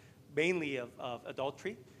context of mainly of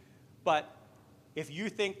adultery. But if you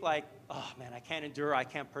think like, oh man, I can't endure, I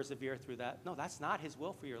can't persevere through that. No, that's not his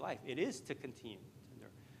will for your life. It is to continue to endure.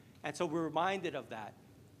 And so we're reminded of that.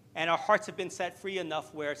 And our hearts have been set free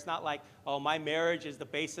enough where it's not like, oh, my marriage is the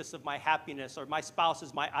basis of my happiness, or my spouse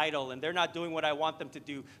is my idol, and they're not doing what I want them to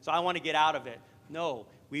do, so I want to get out of it. No,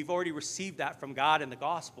 we've already received that from God in the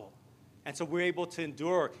gospel. And so we're able to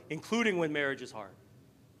endure, including when marriage is hard.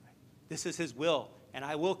 This is his will, and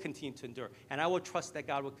I will continue to endure. And I will trust that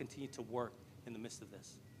God will continue to work in the midst of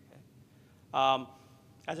this. Okay?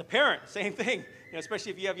 As a parent, same thing.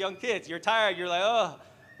 Especially if you have young kids. You're tired. You're like, oh,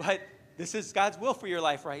 but this is God's will for your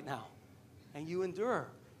life right now. And you endure.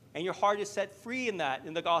 And your heart is set free in that,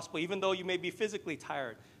 in the gospel, even though you may be physically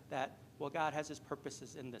tired, that, well, God has his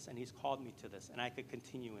purposes in this, and he's called me to this, and I could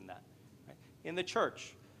continue in that. Right? In the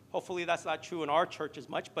church, hopefully that's not true in our church as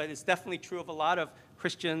much, but it's definitely true of a lot of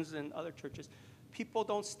Christians and other churches. People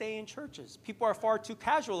don't stay in churches. People are far too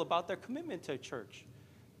casual about their commitment to a church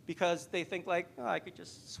because they think like, oh, I could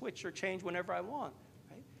just switch or change whenever I want.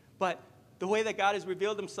 Right? But the way that God has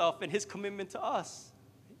revealed himself and his commitment to us,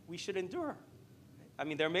 we should endure. I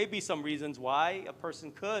mean, there may be some reasons why a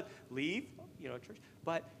person could leave, church,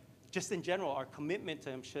 but just in general, our commitment to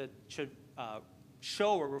him should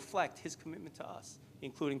show or reflect his commitment to us,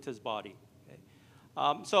 including to his body.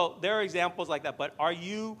 Okay? So there are examples like that, but are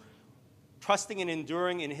you trusting and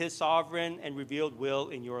enduring in his sovereign and revealed will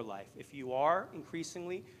in your life? If you are,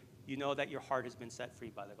 increasingly, you know that your heart has been set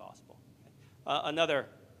free by the gospel. Another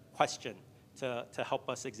question to help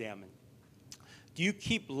us examine. Do you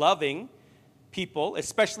keep loving people,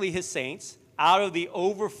 especially his saints, out of the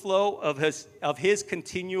overflow of his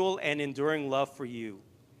continual and enduring love for you?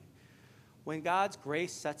 When God's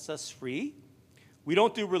grace sets us free, we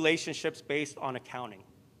don't do relationships based on accounting,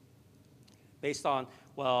 based on,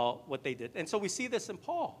 well, what they did. And so we see this in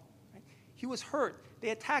Paul. Right? He was hurt. They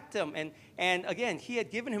attacked him. And again, he had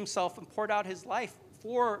given himself and poured out his life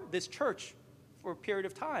for this church for a period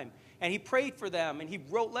of time. And he prayed for them, and he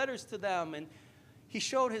wrote letters to them, and he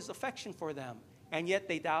showed his affection for them. And yet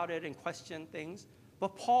they doubted and questioned things.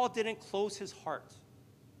 But Paul didn't close his heart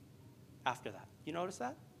after that. You notice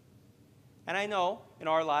that? And I know in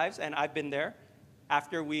our lives, and I've been there,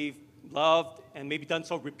 after we've loved and maybe done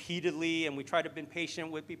so repeatedly, and we try to be patient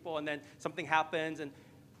with people, and then something happens, and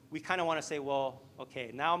we kind of want to say, well, okay,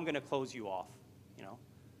 now I'm going to close you off.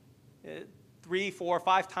 3, 4,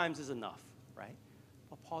 5 times is enough, right?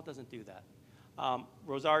 But Paul doesn't do that.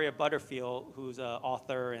 Rosaria Butterfield, who's an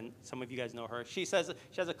author, and some of you guys know her, she has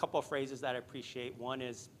a couple of phrases that I appreciate. One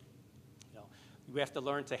is, we have to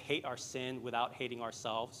learn to hate our sin without hating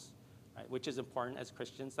ourselves, right? Which is important as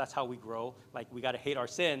Christians. That's how we grow. Like, we got to hate our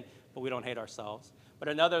sin, but we don't hate ourselves. But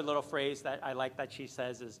another little phrase that I like that she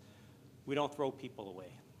says is, we don't throw people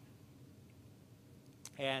away.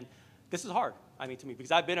 And this is hard, to me,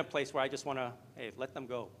 because I've been in a place where I just want to, hey, let them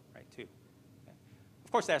go, right, too. Okay?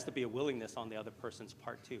 Of course, there has to be a willingness on the other person's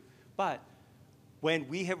part, too. But when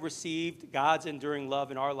we have received God's enduring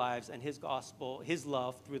love in our lives and his gospel, his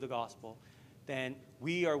love through the gospel, then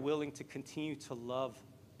we are willing to continue to love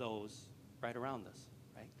those right around us,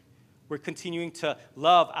 right? We're continuing to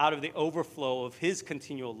love out of the overflow of his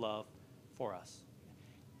continual love for us.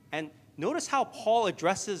 And notice how Paul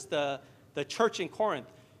addresses the church in Corinth.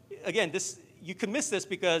 Again, you can miss this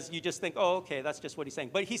because you just think, oh, okay, that's just what he's saying.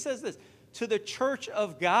 But he says this, to the church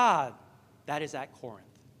of God that is at Corinth.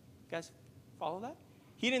 You guys follow that?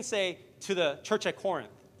 He didn't say to the church at Corinth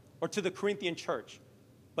or to the Corinthian church,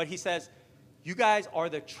 but he says, you guys are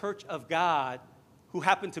the church of God who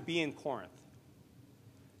happen to be in Corinth.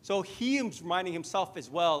 So he is reminding himself as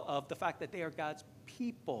well of the fact that they are God's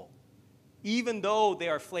people. Even though they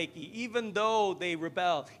are flaky, even though they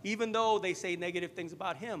rebel, even though they say negative things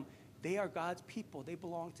about him, they are God's people. They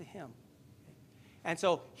belong to him. And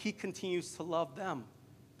so he continues to love them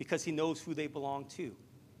because he knows who they belong to,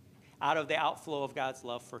 out of the outflow of God's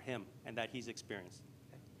love for him and that he's experienced.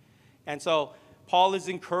 And so Paul is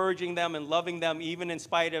encouraging them and loving them even in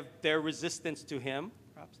spite of their resistance to him,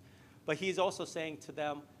 perhaps. But he's also saying to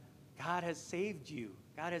them, God has saved you.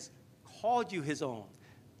 God has called you his own.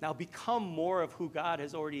 Now become more of who God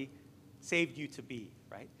has already saved you to be,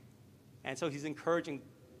 right? And so he's encouraging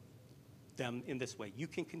them in this way. You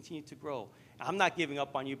can continue to grow. I'm not giving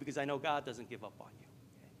up on you because I know God doesn't give up on you.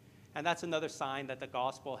 Okay? And that's another sign that the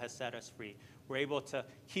gospel has set us free. We're able to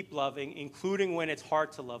keep loving, including when it's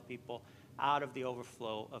hard to love people, out of the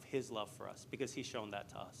overflow of his love for us, because he's shown that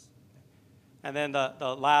to us. Okay? And then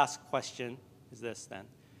the last question is this then.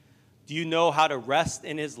 Do you know how to rest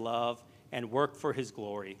in his love and work for his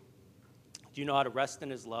glory? Do you know how to rest in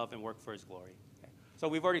his love and work for his glory? Okay. So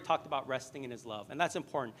we've already talked about resting in his love, and that's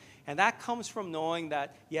important. And that comes from knowing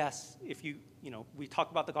that, yes, if we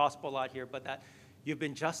talk about the gospel a lot here, but that you've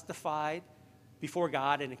been justified before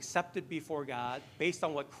God and accepted before God based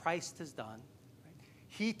on what Christ has done. Right?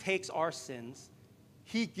 He takes our sins.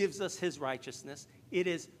 He gives us his righteousness. It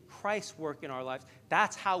is Christ's work in our lives.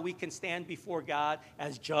 That's how we can stand before God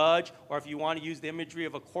as judge, or if you want to use the imagery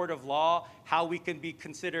of a court of law, how we can be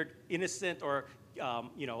considered innocent or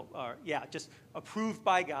just approved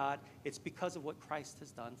by God. It's because of what Christ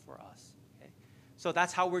has done for us. Okay? So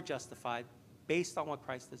that's how we're justified, based on what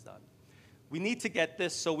Christ has done. We need to get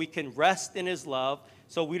this so we can rest in his love,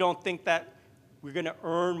 so we don't think that we're going to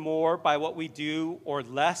earn more by what we do or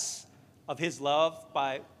less of his love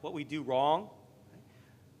by what we do wrong.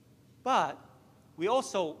 But we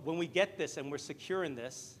also, when we get this and we're secure in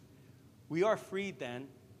this, we are freed then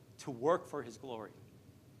to work for his glory.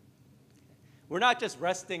 We're not just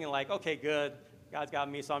resting and like, okay, good, God's got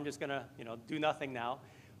me, so I'm just going to, do nothing now.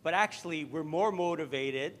 But actually, we're more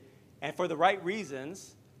motivated, and for the right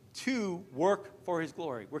reasons, to work for his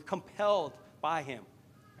glory. We're compelled by him.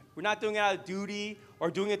 We're not doing it out of duty or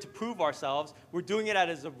doing it to prove ourselves. We're doing it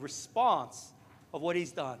as a response of what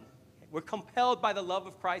he's done. We're compelled by the love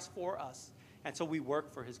of Christ for us, and so we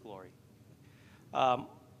work for his glory.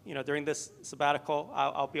 During this sabbatical,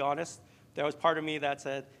 I'll be honest, there was part of me that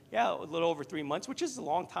said, yeah, a little over 3 months, which is a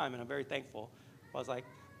long time, and I'm very thankful. I was like,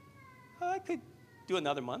 I could do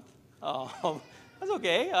another month. that's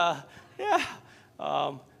okay. Yeah,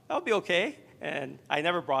 that'll be okay. And I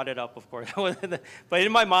never brought it up, of course. But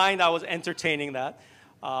in my mind, I was entertaining that.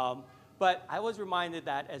 But I was reminded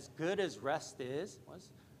that as good as rest is,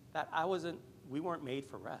 that we weren't made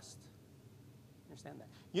for rest. Understand that?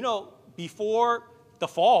 You know, before the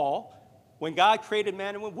fall, when God created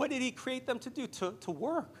man and woman, what did he create them to do? To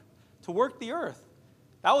work the earth.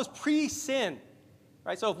 That was pre-sin,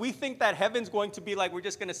 right? So if we think that heaven's going to be like we're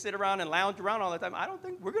just going to sit around and lounge around all the time, I don't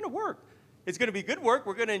think we're going to work. It's going to be good work.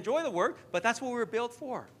 We're going to enjoy the work, but that's what we were built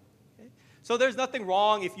for. Okay? So there's nothing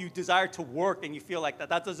wrong if you desire to work and you feel like that.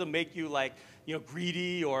 That doesn't make you like,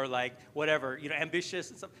 greedy or like whatever, ambitious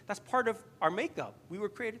and stuff. That's part of our makeup. We were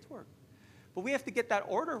created to work. But we have to get that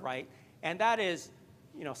order right, and that is,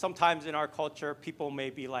 sometimes in our culture, people may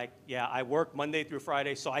be like, yeah, I work Monday through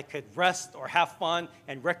Friday so I could rest or have fun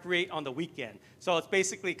and recreate on the weekend. So it's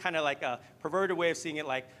basically kind of like a perverted way of seeing it,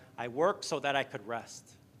 like I work so that I could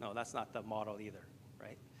rest. No, that's not the model either,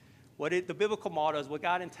 right? The biblical model is what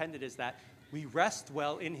God intended is that we rest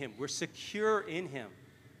well in him. We're secure in him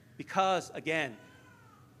because, again,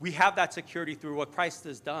 we have that security through what Christ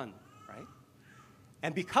has done, right?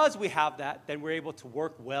 And because we have that, then we're able to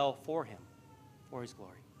work well for him, for his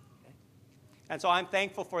glory. Okay? And so I'm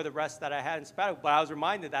thankful for the rest that I had in sabbatical, but I was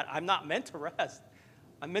reminded that I'm not meant to rest.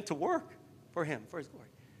 I'm meant to work for him, for his glory.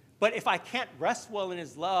 But if I can't rest well in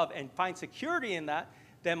his love and find security in that,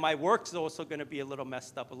 then my work is also going to be a little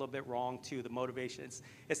messed up, a little bit wrong too, the motivation.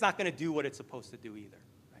 It's not going to do what it's supposed to do either.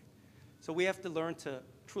 Right? So we have to learn to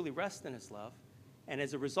truly rest in his love. And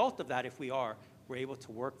as a result of that, if we are, we're able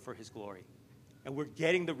to work for his glory. And we're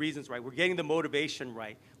getting the reasons right. We're getting the motivation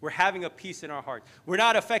right. We're having a peace in our heart. We're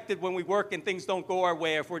not affected when we work and things don't go our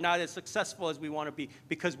way, if we're not as successful as we want to be,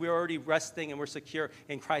 because we're already resting and we're secure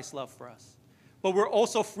in Christ's love for us. But we're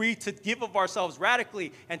also free to give of ourselves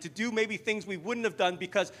radically and to do maybe things we wouldn't have done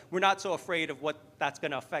because we're not so afraid of what that's going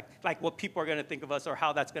to affect, like what people are going to think of us or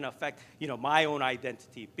how that's going to affect, my own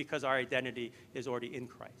identity, because our identity is already in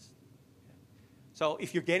Christ. Okay? So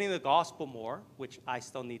if you're getting the gospel more, which I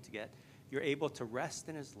still need to get, you're able to rest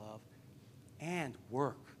in his love and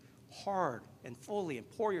work hard and fully and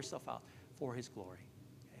pour yourself out for his glory.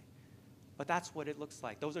 Okay? But that's what it looks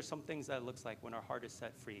like. Those are some things that it looks like when our heart is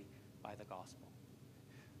set free by the gospel.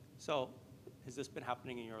 So, has this been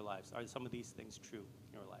happening in your lives? Are some of these things true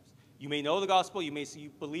in your lives? You may know the gospel, you may see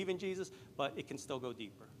you believe in Jesus, but it can still go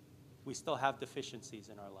deeper. We still have deficiencies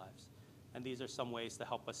in our lives. And these are some ways to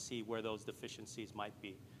help us see where those deficiencies might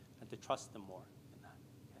be and to trust them more in that.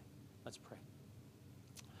 Okay? Let's pray.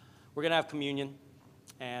 We're going to have communion,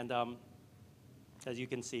 and as you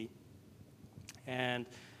can see, and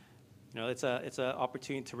it's an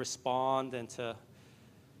opportunity to respond and to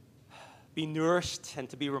be nourished and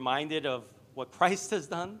to be reminded of what Christ has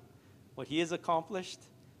done, what he has accomplished,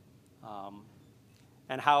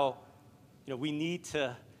 and how we need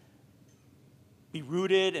to be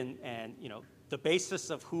rooted and the basis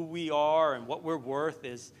of who we are and what we're worth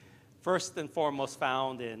is first and foremost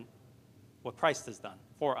found in what Christ has done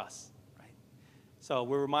for us, right? So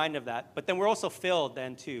we're reminded of that. But then we're also filled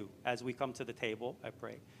then too as we come to the table, I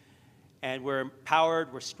pray. And we're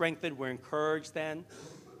empowered, we're strengthened, we're encouraged then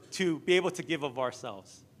to be able to give of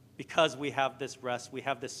ourselves because we have this rest, we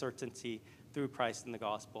have this certainty through Christ in the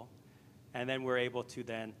gospel. And then we're able to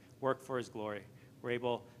then work for his glory. We're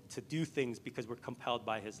able to do things because we're compelled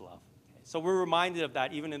by his love. Okay? So we're reminded of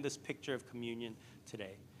that even in this picture of communion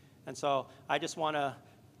today. And so I just want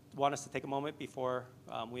us to take a moment before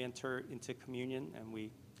we enter into communion and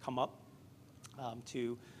we come up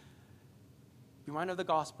to be reminded of the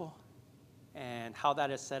gospel and how that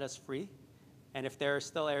has set us free. And if there are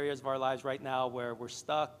still areas of our lives right now where we're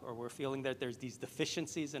stuck or we're feeling that there's these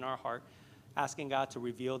deficiencies in our heart, asking God to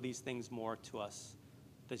reveal these things more to us,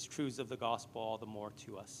 these truths of the gospel all the more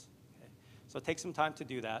to us. Okay? So take some time to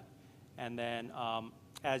do that. And then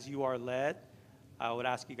as you are led, I would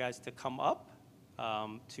ask you guys to come up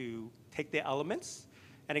to take the elements.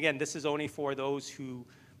 And again, this is only for those who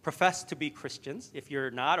profess to be Christians. If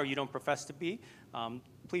you're not or you don't profess to be,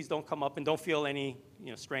 please don't come up and don't feel any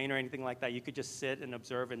strain or anything like that. You could just sit and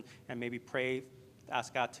observe and maybe pray,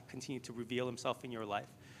 ask God to continue to reveal himself in your life.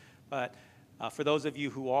 But for those of you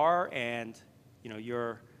who are and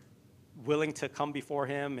you're willing to come before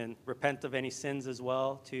him and repent of any sins as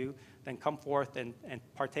well too, then come forth and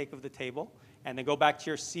partake of the table and then go back to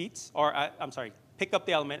your seats, or pick up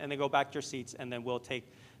the element and then go back to your seats and then we'll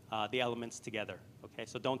take the elements together. Okay,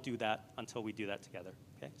 so don't do that until we do that together.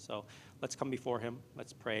 Okay, so let's come before him,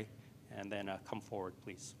 let's pray, and then come forward,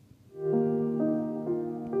 please.